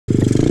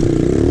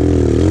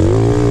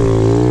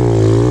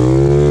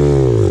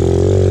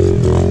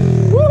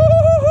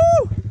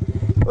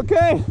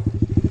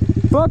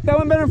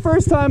better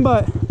first time,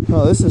 but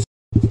oh, this is.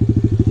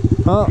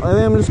 Well, I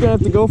think I'm just gonna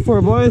have to go for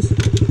it, boys.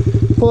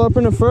 Pull up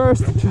in the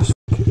first. Just.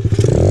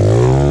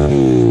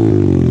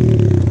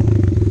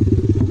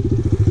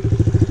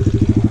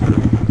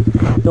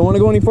 Don't want to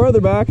go any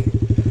farther back.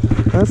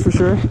 That's for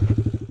sure.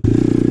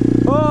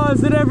 Oh,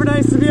 is it ever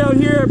nice to be out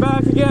here,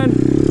 back again.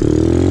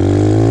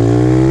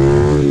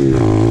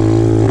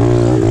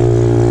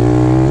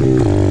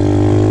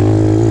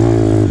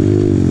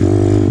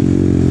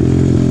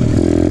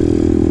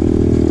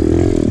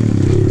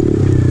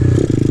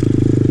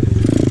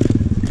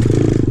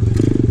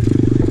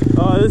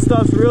 This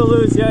stuff's real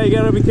loose. Yeah, you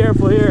gotta be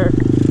careful here.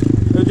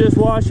 You'll just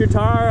wash your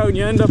tire out and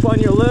you end up on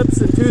your lips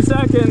in 2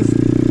 seconds.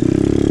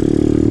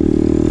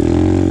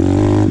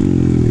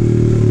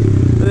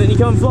 And then you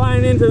come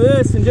flying into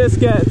this and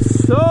just get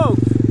soaked,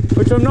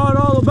 which I'm not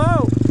all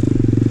about.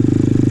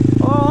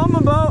 All I'm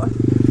about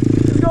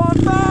is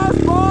going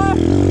fast, boy!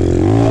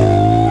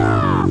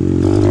 Yeah!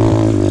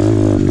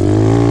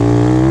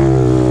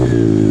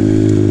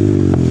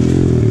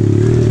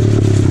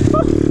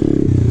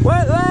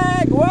 Wet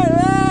leg, wet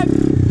leg!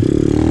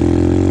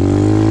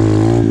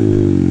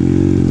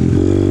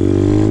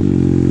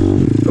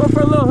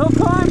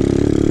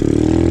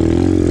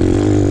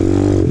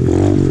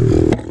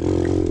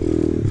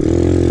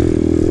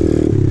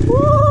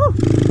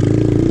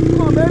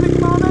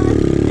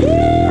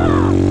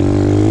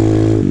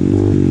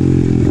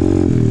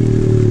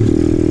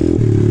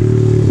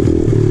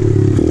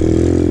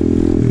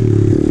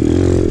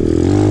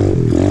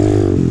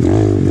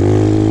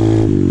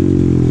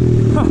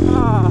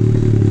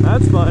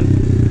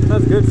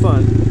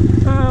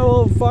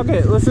 Fuck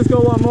it, let's just go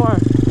one more.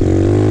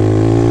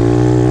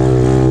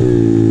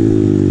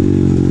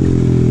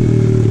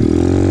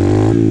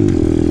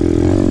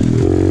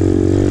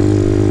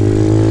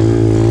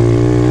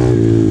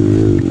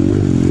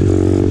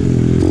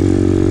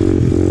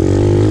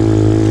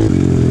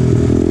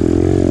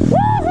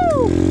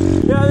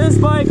 Woohoo! Yeah, this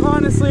bike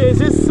honestly is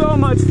just so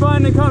much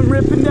fun to come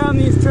ripping down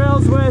these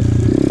trails with.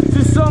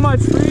 Just so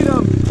much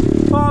freedom.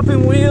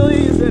 Popping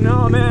wheelies and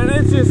oh man,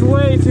 it's just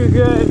way too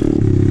good.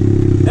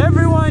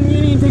 Everyone,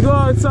 you need to go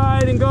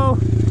outside and go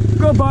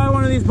buy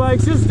one of these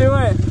bikes. Just do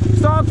it.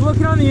 Stop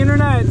looking on the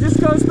internet. Just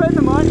go spend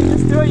the money.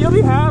 Just do it. You'll be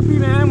happy,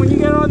 man, when you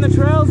get on the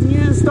trails and you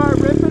just start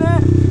ripping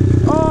it.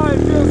 Oh, it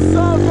feels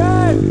so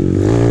good.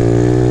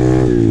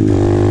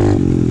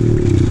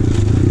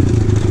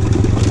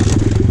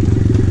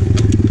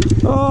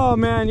 Oh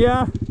man,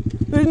 yeah.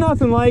 There's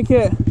nothing like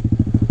it.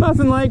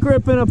 Nothing like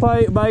ripping a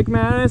bike,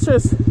 man. It's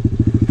just,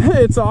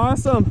 it's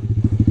awesome.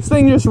 This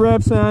thing just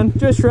rips, man.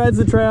 Just shreds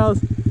the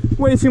trails.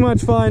 Way too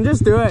much fun.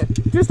 Just do it.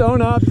 Just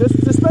own up. Just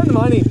spend the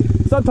money.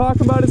 Stop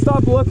talking about it.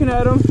 Stop looking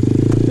at them.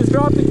 Just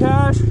drop the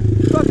cash.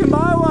 Fucking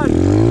buy one.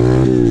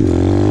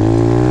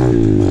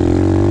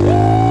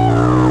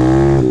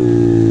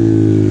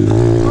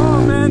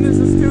 Oh man, this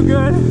is too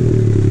good.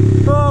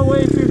 Oh,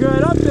 way too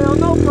good. Up the hill,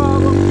 no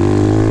problem.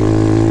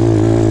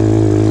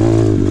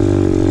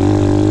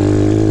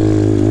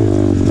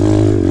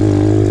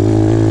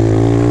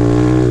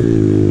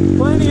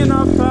 Plenty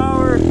enough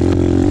power.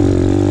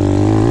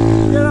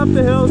 Up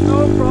the hills,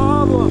 no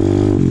problem.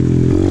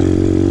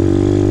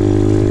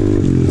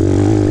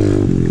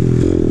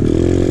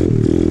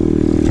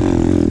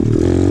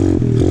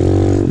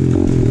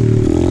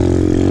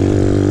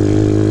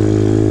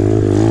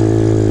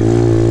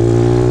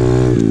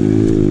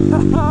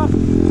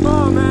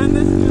 Oh man,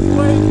 this is just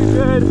way too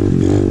good.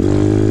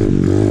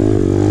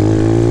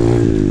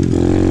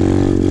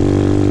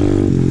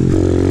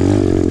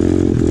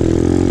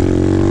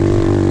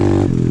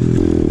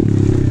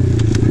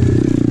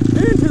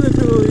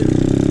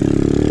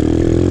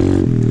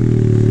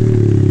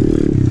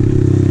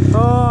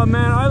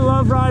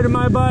 Riding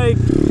my bike,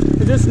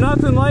 there's just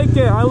nothing like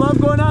it. I love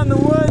going out in the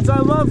woods. I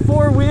love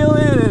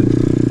four-wheeling and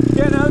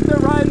getting out there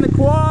riding the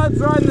quads,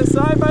 riding the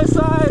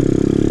side-by-side,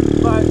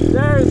 but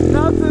there's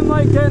nothing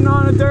like getting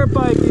on a dirt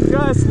bike and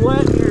just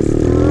letting your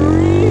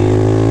scream.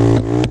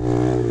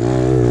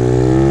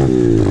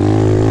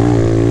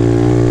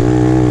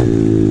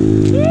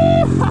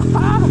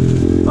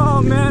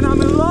 Oh man,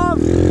 I'm in love.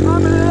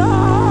 I'm in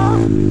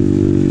love.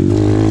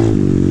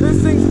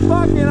 This thing's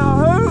fucking a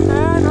hoot,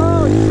 man.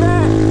 Holy shit.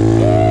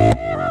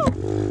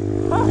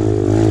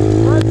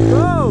 Let's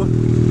go!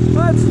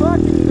 Let's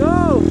fucking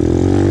go!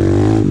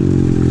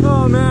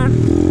 Oh man,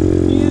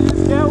 you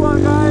just get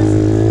one, guys.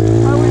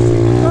 I wish you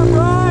could come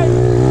ride.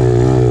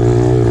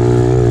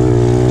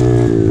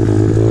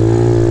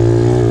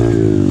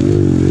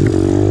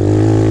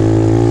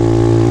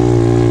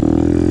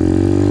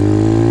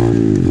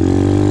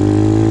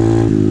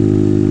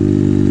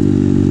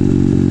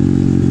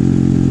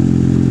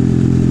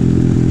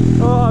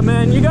 Oh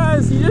man, you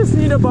guys, you just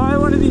need to buy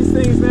one of these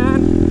things,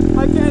 man.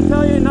 I can't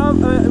tell you enough,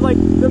 like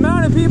the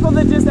amount of people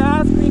that just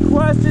ask me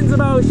questions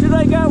about should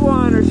I get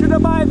one or should I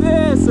buy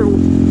this or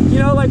you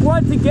know like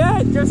what to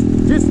get. Just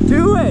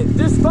do it.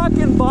 Just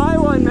fucking buy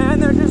one, man.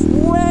 They're just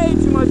way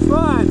too much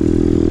fun.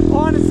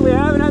 Honestly,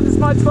 I haven't had this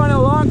much much fun in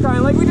a long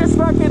time. Like, we just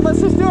fucking,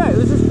 let's just do it.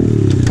 Let's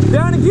just,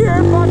 down a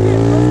gear, fuck it,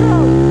 let's go.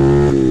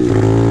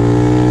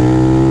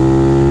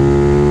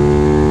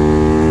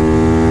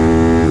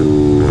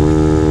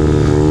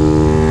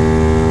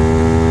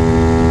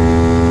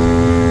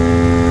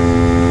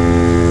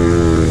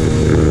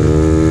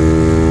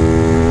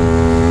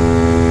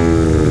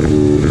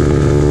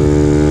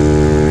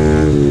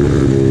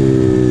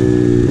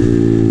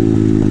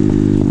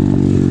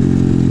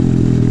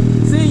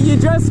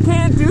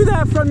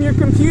 From your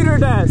computer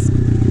desk.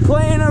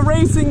 Playing a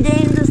racing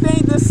game just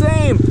ain't the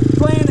same.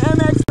 Playing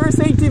MX versus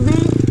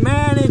ATV,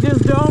 man, it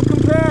just don't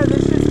compare.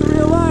 This shit's the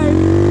real life.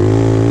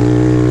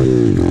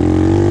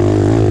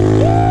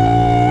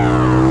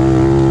 Yeah!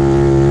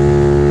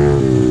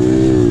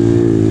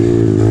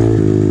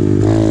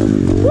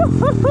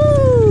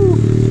 Woo-hoo-hoo!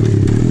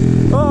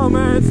 Oh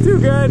man, it's too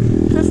good.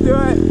 Just do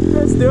it.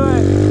 Just do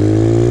it.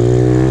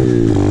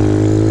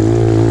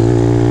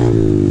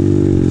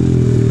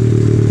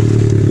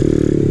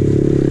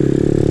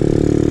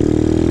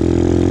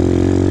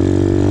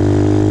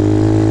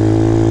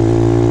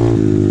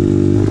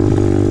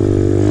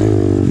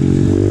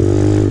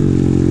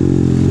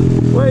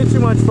 Too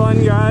much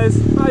fun, guys.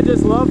 I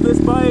just love this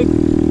bike.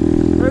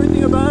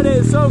 Everything about it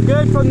is so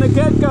good from the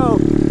get-go.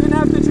 Didn't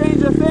have to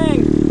change a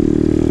thing.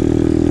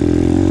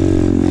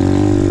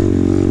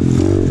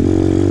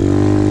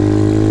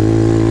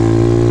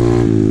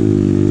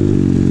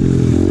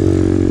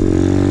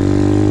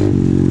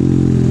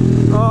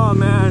 Oh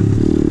man,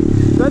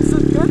 that's the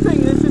good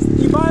thing. It's just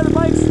you buy the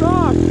bike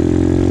stock.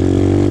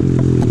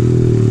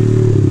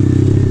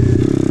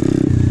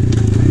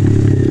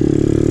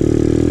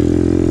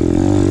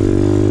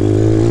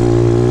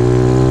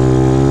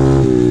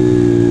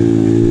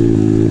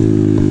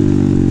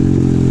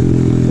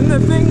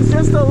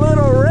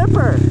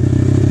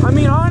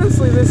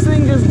 This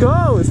thing just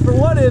goes for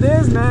what it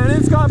is, man.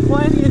 It's got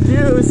plenty of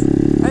juice,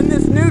 and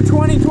this new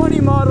 2020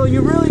 model,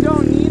 you really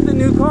don't need the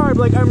new carb.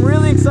 Like, I'm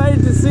really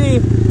excited to see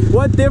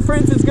what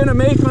difference it's gonna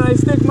make when I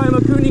stick my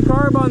MIKUNI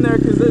carb on there,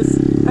 because this,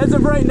 as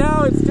of right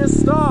now, it's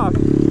just stock.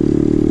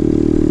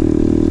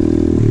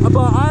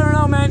 But I don't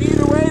know, man.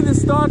 Either way, the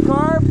stock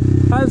carb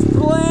has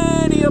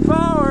plenty of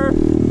power.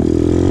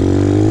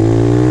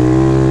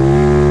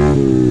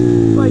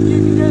 Like,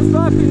 you can just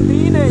fucking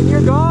bean it and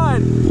you're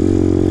gone.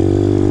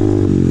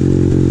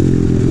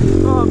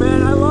 Oh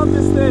man, I love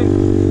this thing.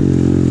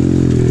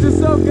 It's just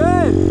so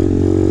good.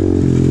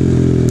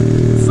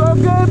 So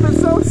good, but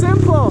so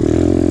simple.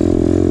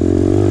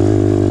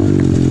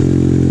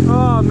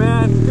 Oh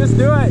man, just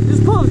do it.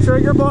 Just pull the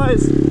trigger,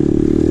 boys.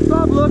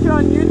 Stop looking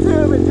on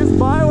YouTube and just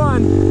buy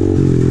one.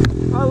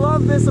 I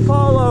love this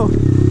Apollo.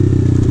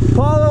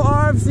 Apollo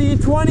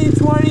RFZ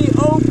 2020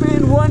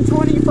 Open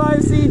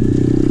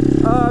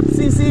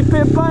 125cc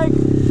pit bike.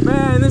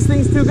 Man, this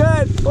thing's too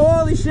good.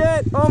 Holy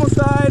shit, almost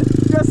died.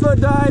 Just about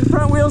died.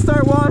 Front wheels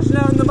start washing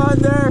out in the mud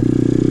there. A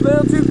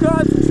little too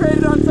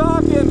concentrated on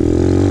talking.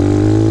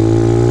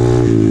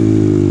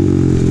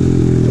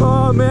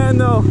 Oh man,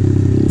 though.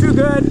 Too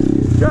good.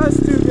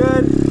 Just too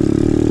good.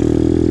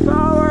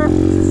 Power,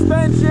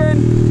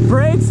 suspension,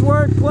 brakes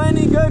work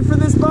plenty good for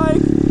this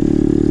bike.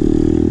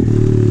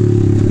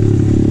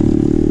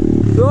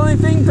 The only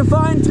thing to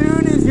fine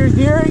tune is your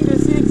gearing to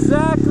see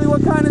exactly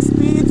what kind of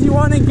speeds you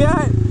want to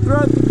get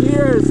throughout the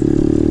gears.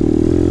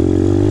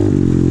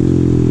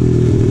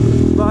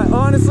 But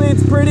honestly,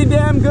 it's pretty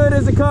damn good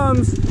as it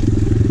comes.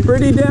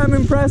 Pretty damn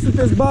impressed with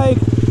this bike.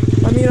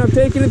 I mean, I've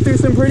taken it through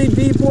some pretty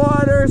deep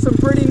water, some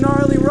pretty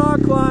gnarly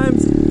rock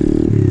climbs.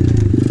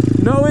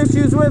 No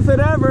issues with it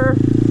ever.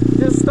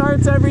 Just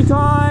starts every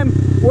time,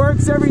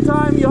 works every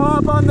time you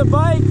hop on the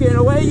bike, and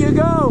away you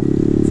go.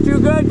 It's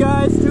too good,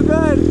 guys, too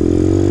good.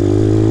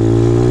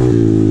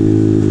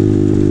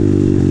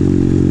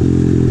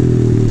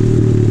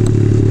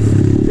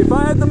 If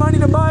I had the money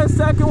to buy a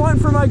second one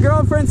for my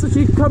girlfriend so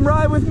she could come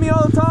ride with me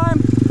all the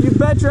time, you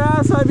bet your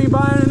ass I'd be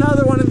buying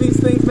another one of these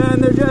things,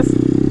 man.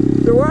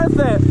 They're worth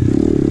it.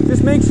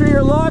 Just make sure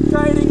you're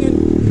Loctiting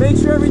and make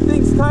sure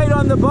everything's tight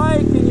on the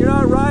bike and you're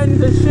not riding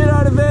the shit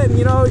out of it. And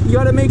you know, you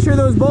gotta make sure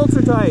those bolts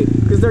are tight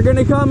because they're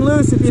gonna come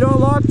loose if you don't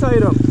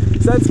Loctite them.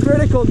 So that's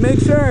critical. Make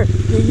sure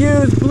you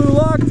use blue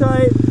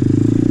Loctite.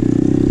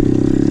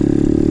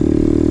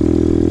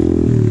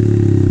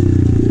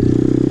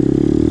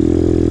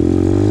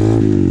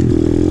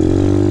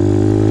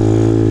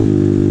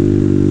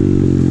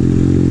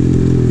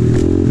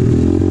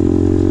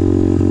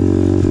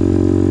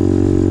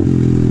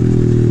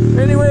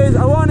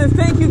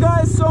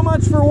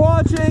 For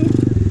watching.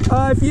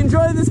 If you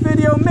enjoyed this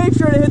video, make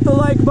sure to hit the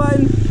like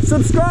button,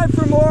 subscribe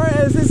for more,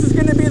 as this is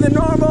going to be the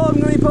normal. I'm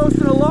going to be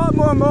posting a lot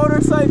more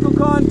motorcycle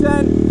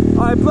content.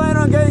 I plan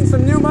on getting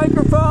some new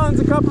microphones,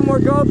 a couple more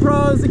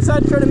GoPros,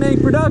 etc. to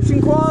make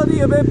production quality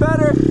a bit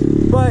better.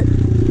 But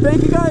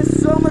thank you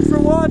guys so much for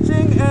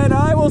watching, and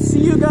I will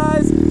see you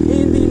guys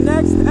in the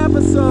next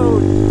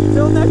episode.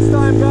 Till next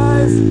time,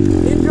 guys,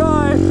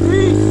 enjoy.